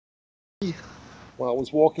When I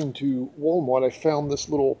was walking to Walmart, I found this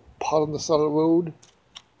little pot on the side of the road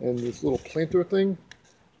and this little planter thing.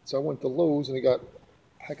 So I went to Lowe's and I got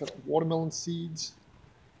a packet of watermelon seeds,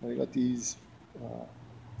 and I got these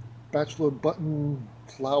bachelor button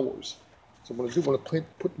flowers. So what I'm going to do, I'm going to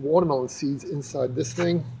put watermelon seeds inside this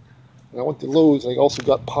thing. And I went to Lowe's and I also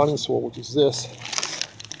got potting soil, which is this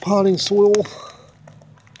potting soil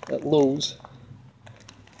at Lowe's.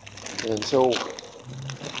 And so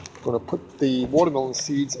I'm going to put the watermelon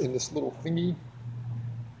seeds in this little thingy,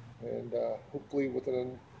 and hopefully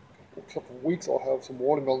within a couple of weeks I'll have some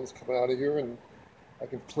watermelons coming out of here, and I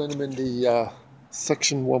can plant them in the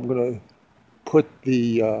section where I'm going to put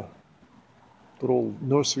the little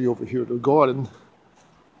nursery over here, the garden.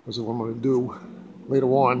 This is what I'm going to do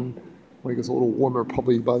later on when it gets a little warmer,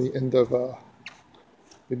 probably by the end of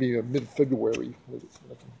maybe mid-February. It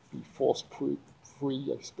can be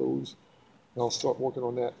frost-free, I suppose. And I'll start working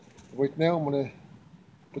on that. Right now I'm going to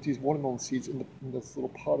put these watermelon seeds in this little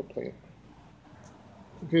potted plant.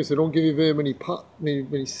 Okay, so don't give you very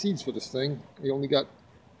many seeds for this thing. I only got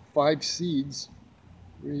 5 seeds,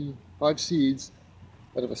 5 seeds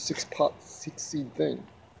out of a 6 seed thing.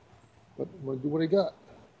 But I'm going to do what I got.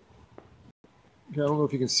 Okay, I don't know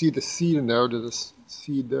if you can see the seed in there. There's a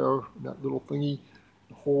seed there, that little thingy,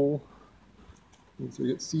 the hole. So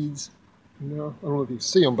you get seeds in there. I don't know if you can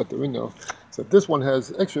see them, but they're in there. So this one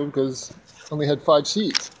has extra because I only had 5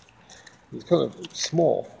 seeds. It's kind of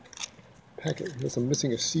small packet. I guess I'm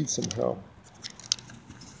missing a seed somehow.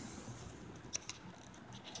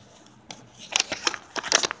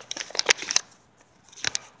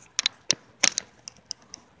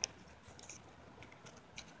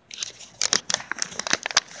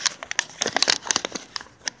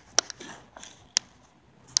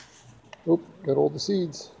 Oh, got all the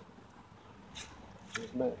seeds.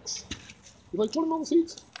 There's Max. You like watermelon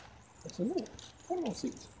seeds? I said, no, watermelon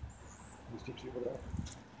seeds.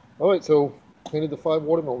 Alright, so planted the 5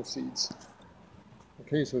 watermelon seeds.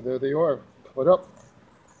 Okay, so there they are. Put up.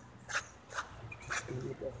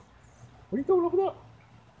 What are you doing over there?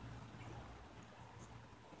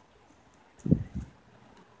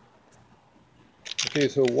 Okay,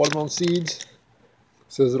 so watermelon seeds.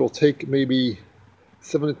 Says it'll take maybe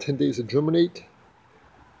 7 to 10 days to germinate.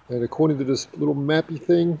 And according to this little mappy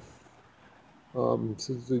thing,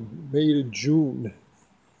 since May to June,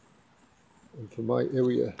 and for my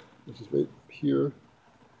area, which is right here,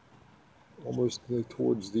 almost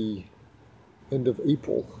towards the end of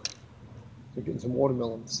April, so getting some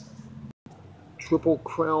watermelons. Triple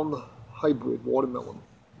Crown Hybrid watermelon.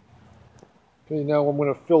 Okay, now I'm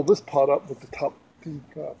going to fill this pot up with the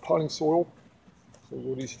potting soil. So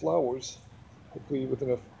with these flowers, hopefully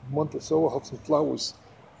within a month or so, I'll have some flowers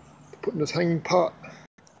to put in this hanging pot.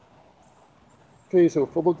 Okay, so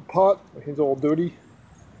fill up the pot. My hands are all dirty.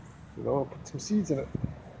 You know, I'll put some seeds in it.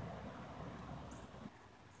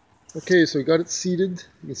 Okay, so I got it seeded.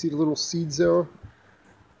 You can see the little seeds there.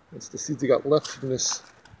 That's the seeds I got left from this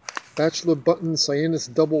Bachelor Button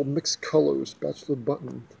Cyanus Double Mixed Colors. Bachelor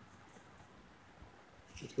Button.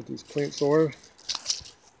 That's what these plants are.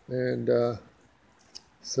 And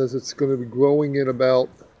says it's going to be growing in about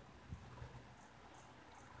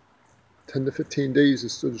 10 to 15 days.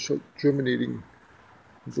 It's still germinating.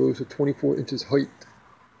 It grows to 24 inches height,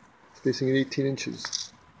 spacing at 18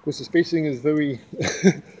 inches. Of course, the spacing is very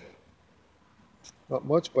not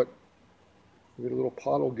much, but maybe a little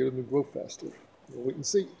pot will get them to grow faster. We'll wait and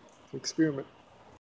see. Experiment.